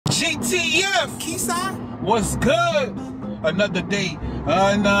GTF, Keyside, what's good? Another day,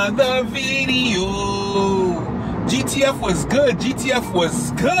 another video. GTF was good, GTF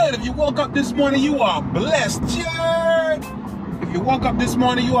was good. If you woke up this morning, you are blessed, Jared. If you woke up this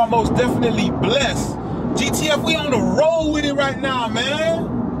morning, you are most definitely blessed. GTF, we on the road with it right now, man.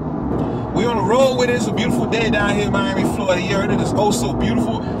 We on the road with it. It's a beautiful day down here in Miami, Florida. You heard it is oh so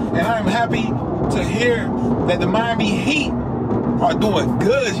beautiful. And I'm happy to hear that the Miami Heat are doing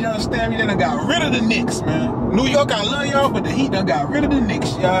good. You understand me? They done got rid of the Knicks, man. New York, I love y'all, but the Heat done got rid of the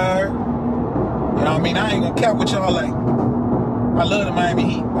Knicks, y'all. You know what I mean? I ain't gonna cap with y'all like, I love the Miami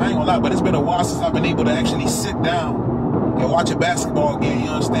Heat. I ain't gonna lie, but it's been a while since I've been able to actually sit down and watch a basketball game, you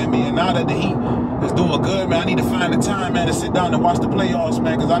understand me? And now that the Heat is doing good, man, I need to find the time, man, to sit down and watch the playoffs,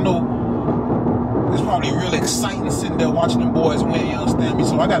 man, because I know it's probably real exciting sitting there watching them boys win, you understand me?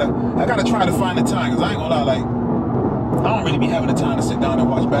 So I gotta try to find the time, because I ain't gonna lie, like, I don't really be having the time to sit down and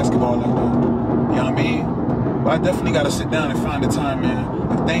watch basketball like that. You know what I mean? But I definitely gotta sit down and find the time, man.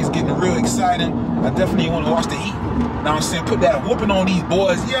 If things getting real exciting, I definitely want to watch the Heat. Now I'm saying, put that whooping on these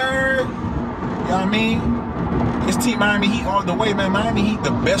boys, yeah. You know what I mean? It's Team Miami Heat all the way, man. Miami Heat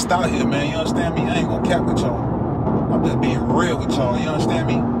the best out here, man. You understand me? I ain't gonna cap with y'all. I'm just being real with y'all. You understand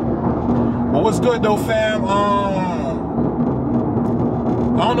me? But what's good though, fam? I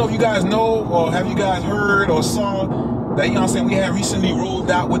don't know if you guys know or have you guys heard or saw that, you know what I'm saying, we had recently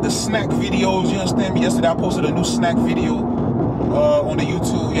rolled out with the snack videos. You understand me? Yesterday I posted a new snack video on the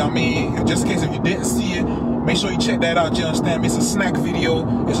YouTube. You know what I mean? Just in case if you didn't see it, make sure you check that out. You understand me? It's a snack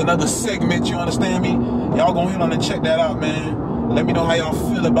video. It's another segment. You understand me? Y'all go ahead on and check that out, man. Let me know how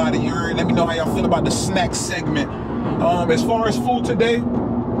y'all feel about it. You heard? Let me know how y'all feel about the snack segment. As far as food today,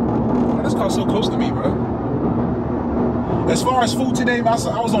 this car's so close to me, bro. As far as food today, I was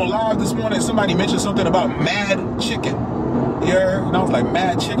on live this morning. Somebody mentioned something about Mad Chicken. Yeah, and I was like,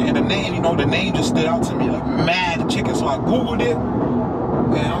 Mad Chicken. And the name, you know, the name just stood out to me, like Mad Chicken. So I Googled it.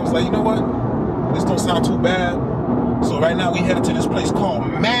 And I was like, you know what? This don't sound too bad. So right now we headed to this place called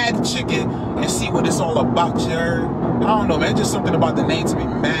Mad Chicken and see what it's all about, Jared. I don't know, man. Just something about the name to me,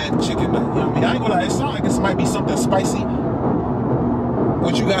 Mad Chicken. You know what I mean? I ain't gonna lie, it sounds like this might be something spicy.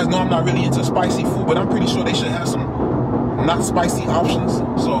 Which you guys know I'm not really into spicy food, but I'm pretty sure they should have some not spicy options.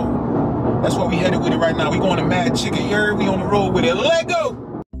 So that's why we headed with it right now. We going to Mad Chicken. You heard? We on the road with it. Let go!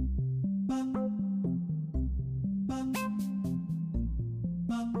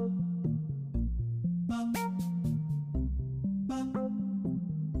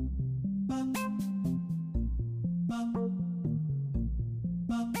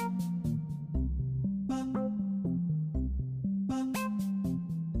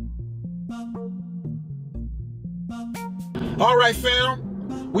 All right,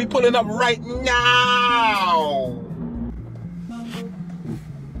 fam, we pulling up right now.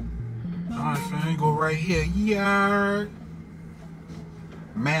 All right, fam, go right here. Yeah,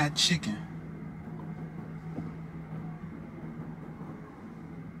 Mad Chicken.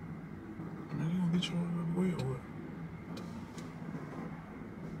 Are you gonna get you on the way or what?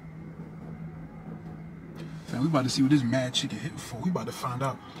 Fam, we about to see what this Mad Chicken hitting for. We about to find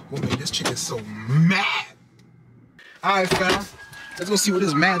out what made this chicken so mad. All right, fam. Let's go see what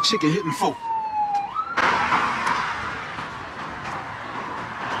this Mad Chicken hitting for.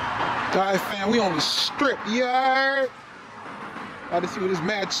 All right, fam. We on the strip, yeah. About to see what this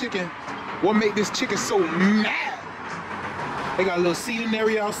Mad Chicken. What make this chicken so mad? They got a little seating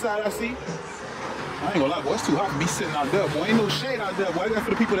area outside, I see. I ain't gonna lie, boy. It's too hot to be sitting out there, boy. Ain't no shade out there, boy. That's for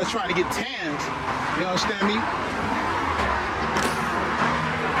the people that's trying to get tans. You understand me?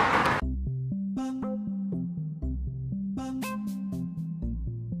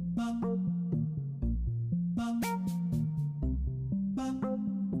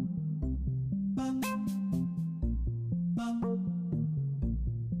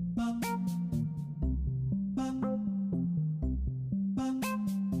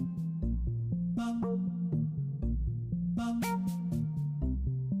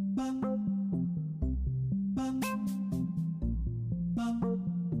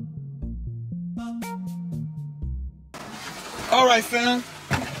 All right, fam,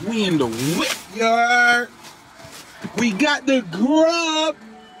 we in the whip yard. We got the grub.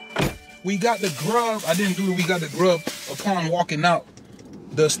 We got the grub. I didn't do it. We got the grub upon walking out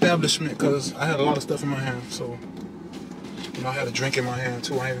the establishment because I had a lot of stuff in my hand. So, you know, I had a drink in my hand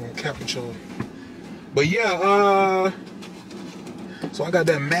too. I ain't even gonna cap with y'all. But yeah, so I got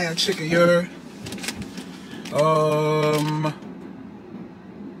that Mad Chicken here.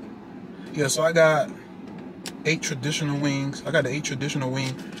 Yeah, so I got 8 traditional wings. I got the 8 traditional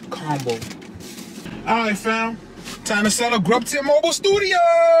wing combo. Alright, fam. Time to set up Grubtent Mobile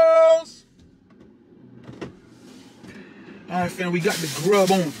Studios. Alright, fam, we got the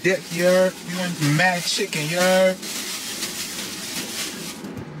grub on deck, y'all. We want mad chicken, y'all.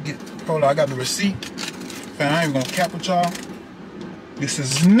 Hold on, I got the receipt. Fam, I ain't gonna cap with y'all. This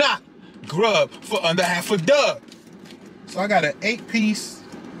is not grub for under half a dub. So I got an 8-piece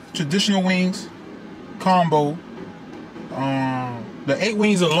traditional wings combo. The 8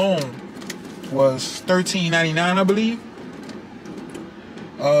 wings alone was $13.99, I believe.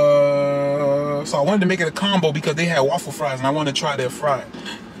 So I wanted to make it a combo because they had waffle fries and I wanted to try their fry.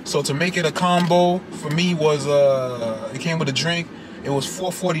 So to make it a combo for me was it came with a drink. It was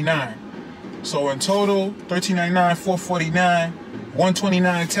 $4.49. So in total, $13.99, $4.49,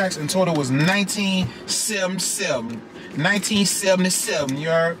 $129 tax. In total was $19.77. $19.77, you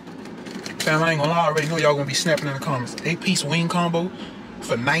heard? Fam, I ain't gonna lie, I already know y'all gonna be snapping in the comments. 8-piece wing combo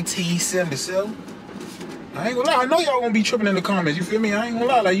for $19.77. I ain't gonna lie, I know y'all gonna be tripping in the comments, you feel me? I ain't gonna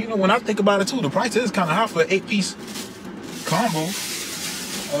lie, like, you know, when I think about it too, the price is kind of high for an 8-piece combo.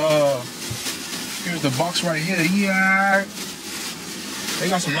 Here's the box right here, yeah. They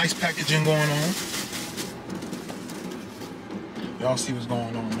got some nice packaging going on. Y'all see what's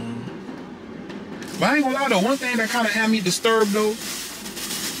going on, man. But I ain't gonna lie though, one thing that kind of had me disturbed though,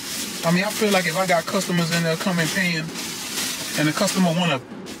 I mean, I feel like if I got customers in there coming paying, and the customer want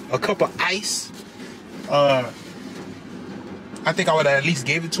a cup of ice, I think I would have at least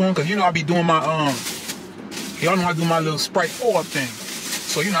gave it to him, cause you know I be doing my y'all know I do my little Sprite 4 thing.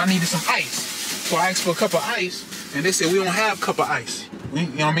 So you know I needed some ice, so I asked for a cup of ice, and they said we don't have cup of ice. You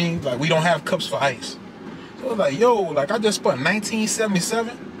know what I mean? Like we don't have cups for ice. So I was like, yo, like I just spent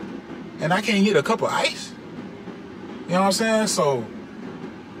 $19.77, and I can't get a cup of ice. You know what I'm saying? So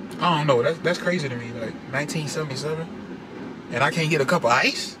I don't know. That's crazy to me. Like $19.77, and I can't get a cup of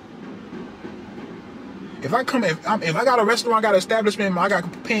ice. If I got a restaurant, got an establishment, I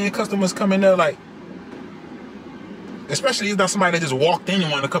got paying customers coming there, like, especially if it's not somebody that just walked in and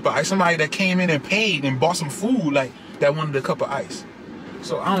wanted a cup of ice, somebody that came in and paid and bought some food, like, that wanted a cup of ice.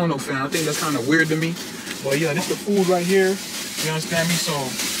 So, I don't know, fam. I think that's kind of weird to me. But, yeah, this is the food right here. You understand me? So,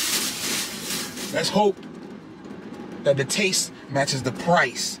 let's hope that the taste matches the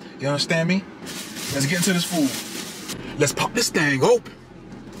price. You understand me? Let's get into this food. Let's pop this thing open.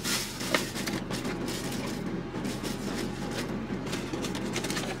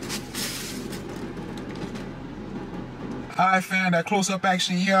 Alright, fam, that close-up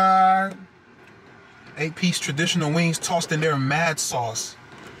action here. 8-piece traditional wings tossed in their mad sauce.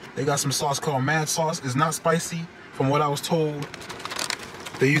 They got some sauce called mad sauce. It's not spicy, from what I was told.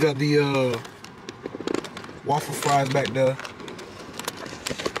 Then you got the waffle fries back there.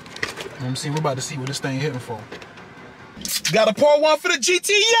 We're about to see what this thing hitting for. Gotta pour one for the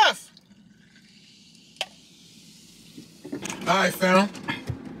GTF. Alright, fam.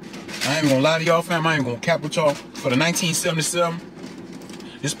 I ain't gonna lie to y'all, fam. I ain't gonna cap with y'all. For the $19.77,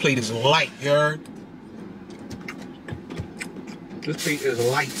 this plate is light, you heard? This plate is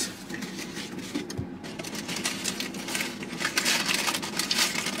light.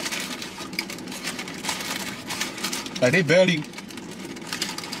 Like they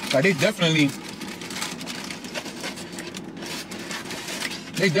definitely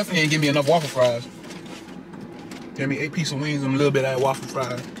ain't give me enough waffle fries. Give me 8 pieces of wings and a little bit of that waffle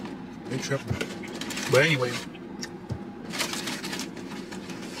fries. They tripping. But anyway,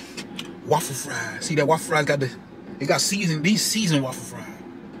 waffle fries. See that waffle fries got it got seasoned. These seasoned waffle fries.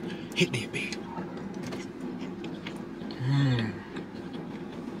 Hit that bit.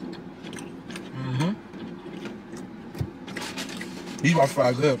 These waffle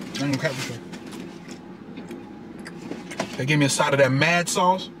fries good. I ain't gonna cap with you. They give me a side of that mad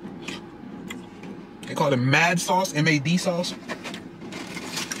sauce. They call it mad sauce, M-A-D sauce.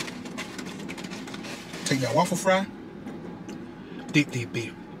 Take that waffle fry. Dip that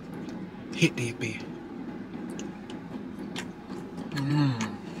bit. Hit that bit.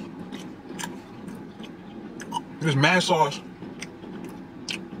 This mad sauce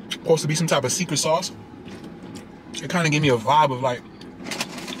supposed to be some type of secret sauce. It kind of gave me a vibe of like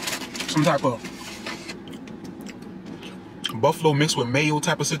some type of buffalo mixed with mayo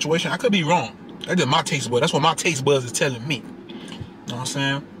type of situation. I could be wrong. That's just my taste bud. That's what my taste buds is telling me. You know what I'm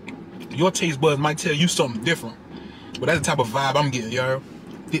saying? Your taste buds might tell you something different. But that's the type of vibe I'm getting, y'all.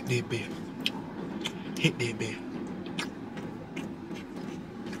 Hit that bit. Hit that bit.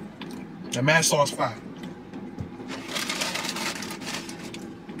 That mad sauce fire.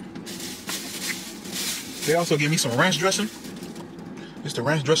 They also give me some ranch dressing. It's the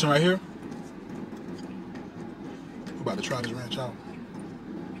ranch dressing right here. We're about to try this ranch out.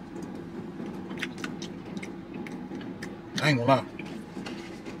 I ain't gonna lie.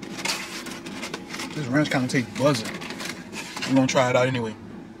 This ranch kind of tastes buzzing. We're gonna try it out anyway.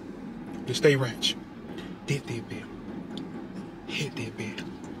 The Stay Ranch. Hit that bit. Hit that bit.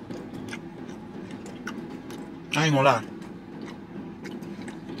 I ain't gonna lie.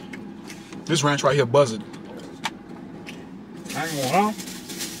 This ranch right here buzzing. I ain't gonna lie.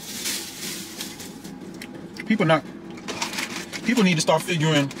 People need to start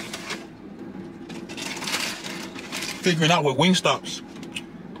figuring out what Wingstop's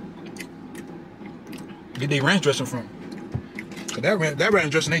get their ranch dressing from. Cause that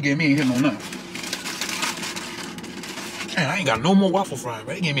ranch dressing they gave me ain't hitting on nothing. Man, I ain't got no more waffle fry,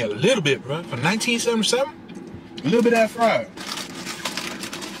 bro. They gave me a little bit, bro. For $19.77, a little bit of that fried.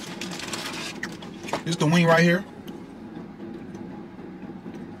 This the wing right here.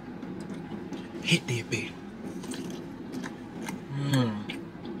 Hit that bit.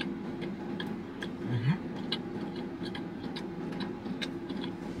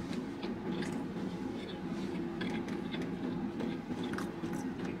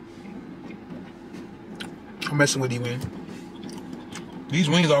 I'm messing with these wings. These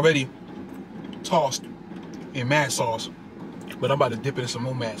wings already tossed in mad sauce, but I'm about to dip it in some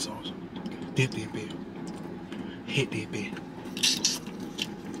more mad sauce. Dip that bit. Hit that bit.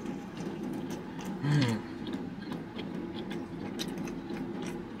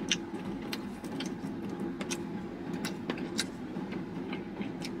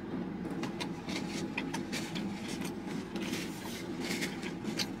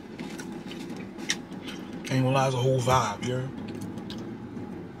 Ain't gonna lie, it's a whole vibe, you heard?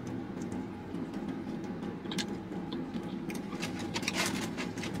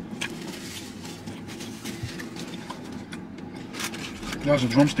 That's a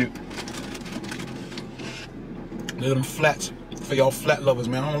drumstick. Look at them flats. For y'all flat lovers,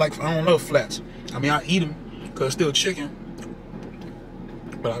 man. I don't love flats. I mean, I eat them because it's still chicken.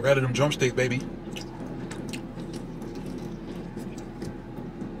 But I'd rather them drumsticks, baby.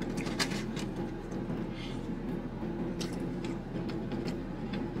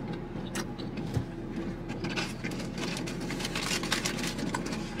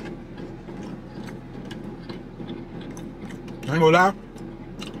 I ain't gonna lie.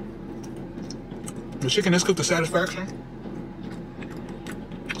 The chicken is cooked to satisfaction.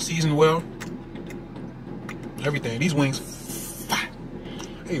 Seasoned well. Everything. These wings,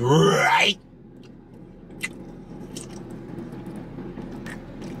 hey, right.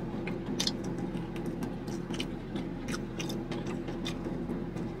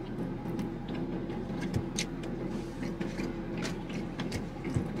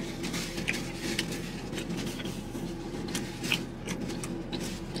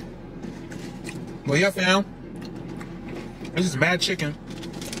 Well, yeah, fam. This is Mad Chicken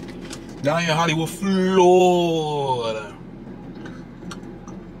down here in Hollywood, Florida.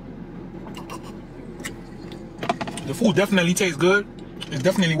 The food definitely tastes good. It's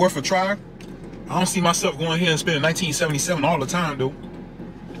definitely worth a try. I don't see myself going here and spending $19.77 all the time, though.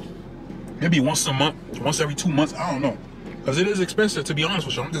 Maybe once a month, once every 2 months. I don't know, because it is expensive, to be honest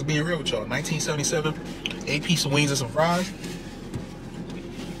with y'all. I'm just being real with y'all. $19.77, 8 pieces of wings and some fries.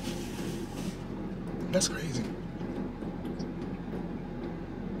 That's crazy.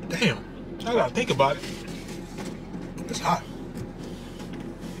 Damn. I gotta think about it. It's hot.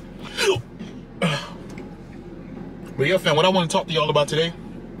 But yeah, fam, what I want to talk to y'all about today.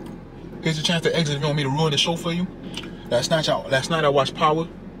 Here's your chance to exit if you want me to ruin the show for you. Last night I watched Power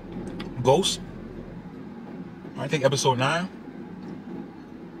Ghost. I think episode 9.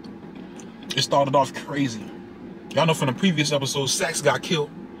 It started off crazy. Y'all know from the previous episode, Sax got killed.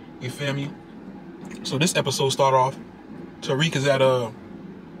 You feel me? So this episode started off, Tariq is at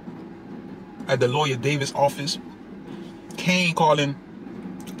the lawyer Davis' office. Kane calling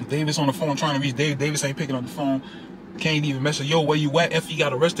Davis on the phone, trying to reach Davis. Davis ain't picking up the phone. Kane even message, yo, where you at? Effie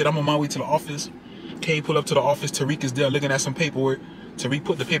got arrested. I'm on my way to the office. Kane pull up to the office. Tariq is there looking at some paperwork. Tariq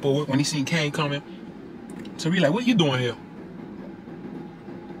put the paperwork when he seen Kane coming. Tariq like, what you doing here?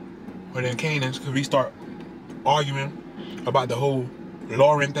 And then Kane and Tariq start arguing about the whole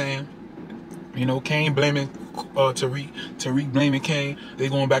Lauren thing. You know, Kane blaming Tariq blaming Kane. They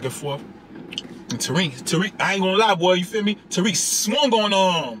going back and forth. And Tariq, I ain't gonna lie, boy, you feel me? Tariq swung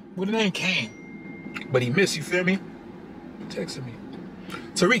on what the name Kane, but he missed. You feel me? Texting me.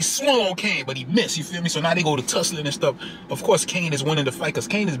 Tariq swung on Kane, but he missed. You feel me? So now they go to tussling and stuff. Of course, Kane is winning the fight because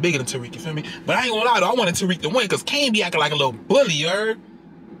Kane is bigger than Tariq. You feel me? But I ain't gonna lie, though. I wanted Tariq to win because Kane be acting like a little bully. You heard?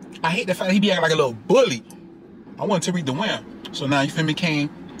 I hate the fact that he be acting like a little bully. I want Tariq to win. So now you feel me? Kane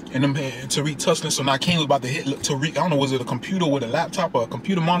and Tariq tussling. So now Kane was about to hit Tariq. I don't know, was it a computer with a laptop or a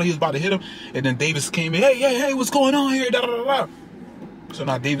computer monitor? He was about to hit him, and then Davis came in. Hey, what's going on here? Da, da, da, da. So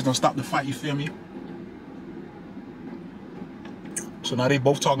now Davis don't stop the fight. You feel me? So now they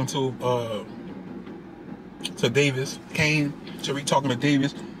both talking to Davis. Kane, Tariq talking to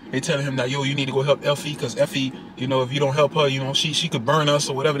Davis. They telling him that, yo, you need to go help Effie, because Effie, you know, if you don't help her, you know, she could burn us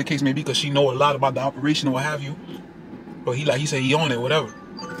or whatever the case may be, because she know a lot about the operation or what have you. But he said he on it, whatever.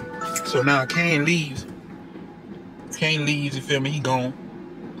 So now Kane leaves. You feel me? He gone.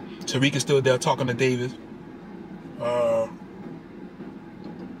 Tariq is still there talking to Davis. Now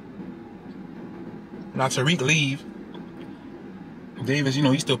Tariq leave. Davis, you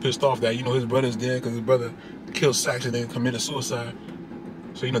know, he's still pissed off that, you know, his brother's dead because his brother killed Saxe and then committed suicide.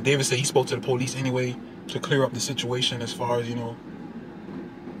 So, you know, Davis said he spoke to the police anyway to clear up the situation as far as, you know,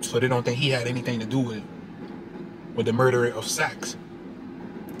 so they don't think he had anything to do with the murder of Saxe.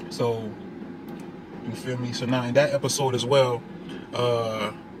 So, you feel me? So now in that episode as well,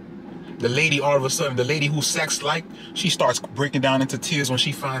 the lady, all of a sudden, the lady who Saxe liked, she starts breaking down into tears when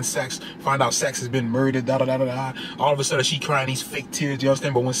she find out Saxe has been murdered, da da da da da. All of a sudden she crying these fake tears, you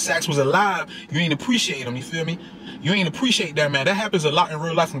understand? But when Saxe was alive, you ain't appreciate him, you feel me? You ain't appreciate that, man. That happens a lot in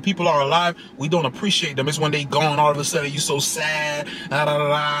real life. When people are alive, we don't appreciate them. It's when they gone, all of a sudden you so sad, da da da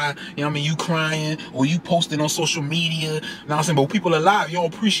da. You know what I mean? You crying, or you posting on social media. You know what I'm saying? But when people are alive, you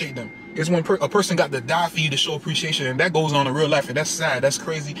don't appreciate them. It's when a person got to die for you to show appreciation, and that goes on in real life, and that's sad, that's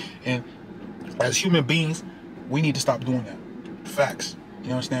crazy. And as human beings, we need to stop doing that. Facts.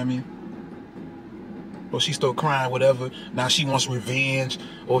 You understand me? Well, she's still crying, whatever. Now she wants revenge,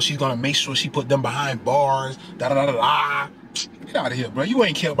 or she's gonna make sure she put them behind bars. Da da da da. Get out of here, bro. You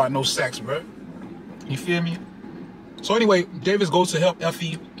ain't care about no Saxe, bro. You feel me? So anyway, Davis goes to help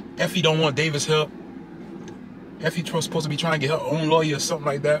Effie. Effie don't want Davis' help. Effie supposed to be trying to get her own lawyer or something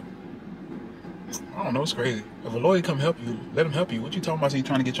like that. I don't know, it's crazy. If a lawyer come help you, let him help you. What you talking about? So you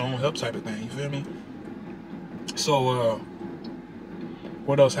trying to get your own help type of thing, you feel me? So,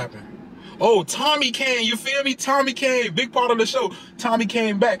 what else happened? Oh, Tommy came, you feel me? Tommy came, big part of the show. Tommy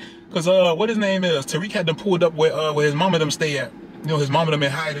came back, because, what his name is, Tariq had them pulled up where his mama them stay at. You know, his mama them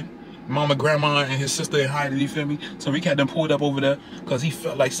in hiding. Mama, grandma, and his sister in hiding, you feel me? Tariq had them pulled up over there, because he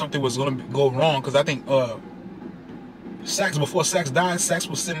felt like something was going to go wrong, because I think, Saxe, before Saxe died, Saxe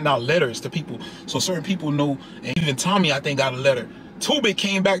was sending out letters to people. So certain people know, and even Tommy, I think, got a letter. Two-Bit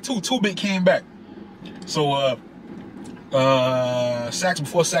came back, too. Two-Bit came back. So, Saxe,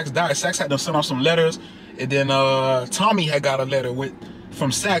 before Saxe died, Saxe had them send out some letters. And then Tommy had got a letter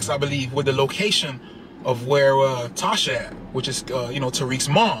from Saxe, I believe, with the location of where Tasha at, which is, you know, Tariq's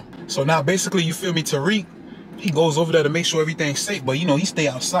mom. So now, basically, you feel me, Tariq, he goes over there to make sure everything's safe, but you know, he stay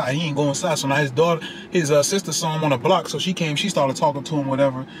outside. He ain't go inside. So now his daughter, his sister saw him on the block, so she came, she started talking to him,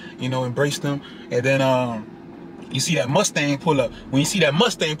 whatever, you know, embraced him. And then you see that Mustang pull up. When you see that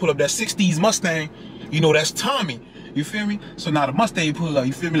Mustang pull up, that 60s Mustang, you know that's Tommy. You feel me? So now the Mustang pull up,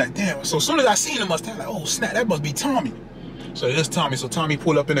 you feel me? Like, damn. So as soon as I seen the Mustang, like, oh snap, that must be Tommy. So it is Tommy. So Tommy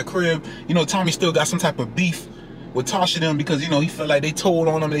pulled up in the crib. You know, Tommy still got some type of beef with Tasha them, because, you know, he felt like they told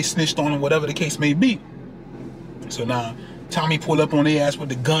on him, they snitched on him, whatever the case may be. So now Tommy pulled up on their ass with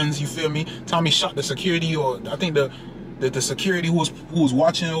the guns, you feel me? Tommy shot the security, or I think the security who was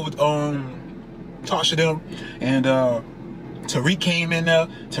watching over Tasha them. And Tariq came in there.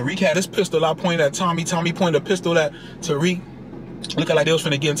 Tariq had his pistol out pointed at Tommy. Tommy pointed a pistol at Tariq. Looking like they was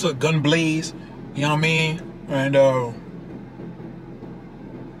finna get into a gun blaze. You know what I mean? And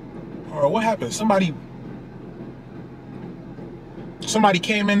what happened? Somebody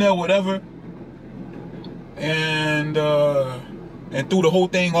came in there, whatever. And threw the whole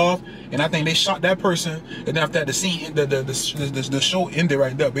thing off, and I think they shot that person. And after that, the scene, the show ended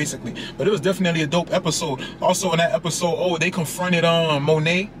right there, basically. But it was definitely a dope episode. Also in that episode, oh, they confronted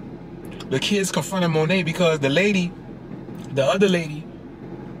Monet. The kids confronted Monet because the other lady,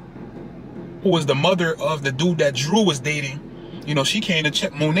 who was the mother of the dude that Drew was dating, you know, she came to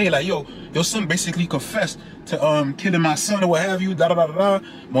check Monet, like, yo, your son basically confessed to killing my son or what have you, da da da da.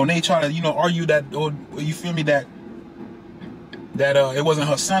 Monet tried to, you know, argue that, or you feel me, that it wasn't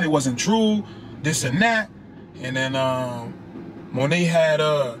her son, it wasn't Drew, this and that. And then Monet had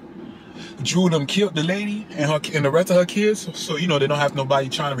Drew them killed the lady and the rest of her kids, so you know they don't have nobody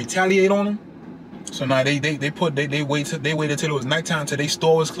trying to retaliate on them. So now they waited till it was nighttime, till their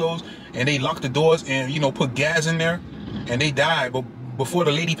store was closed, and they locked the doors and, you know, put gas in there, and they died. But before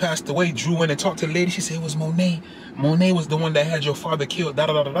the lady passed away, Drew went and talked to the lady. She said it was Monet. Monet was the one that had your father killed, da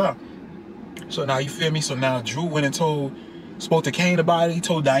da da da da. So now, you feel me? So now Drew went and spoke to Kane about it. He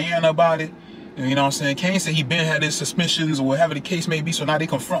told Diana about it. You know what I'm saying? Kane said he been had his suspicions or whatever the case may be, so now they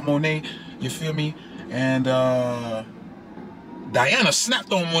confront Monet. You feel me? And Diana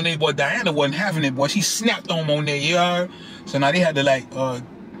snapped on Monet, boy. Diana wasn't having it, boy. She snapped on Monet, you know? So now they had to, like,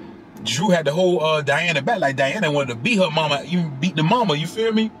 Drew had to hold Diana back. Like, Diana wanted to beat her mama, even beat the mama, you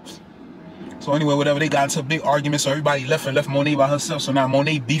feel me? So anyway, whatever, they got into a big argument, so everybody left Monet by herself. So now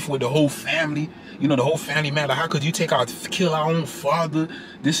Monet beef with the whole family. You know, the whole family, man. Like, how could you kill our own father,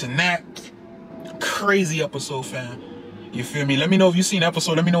 this and that? Crazy episode, fam. You feel me? Let me know if you seen the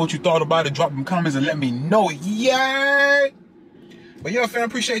episode. Let me know what you thought about it. Drop them comments and let me know. Yeah. But yeah, fam,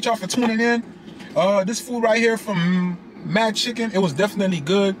 appreciate y'all for tuning in. This food right here from Mad Chicken, it was definitely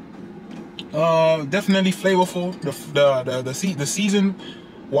good. Definitely flavorful. The seasoned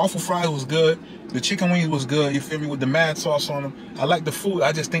waffle fries was good. The chicken wings was good. You feel me? With the mad sauce on them. I like the food.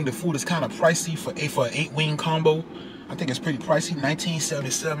 I just think the food is kind of pricey for an 8-wing combo. I think it's pretty pricey.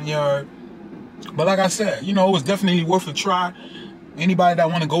 $19.77 yard. But like I said, you know, it was definitely worth a try. Anybody that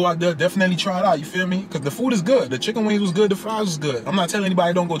want to go out there, definitely try it out. You feel me? Because the food is good. The chicken wings was good. The fries was good. I'm not telling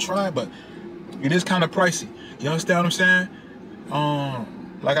anybody don't go try it, but it is kind of pricey. You understand what I'm saying?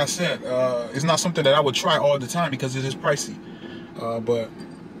 Like I said, it's not something that I would try all the time because it is pricey. But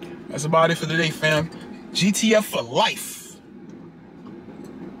that's about it for today, fam. GTF for life.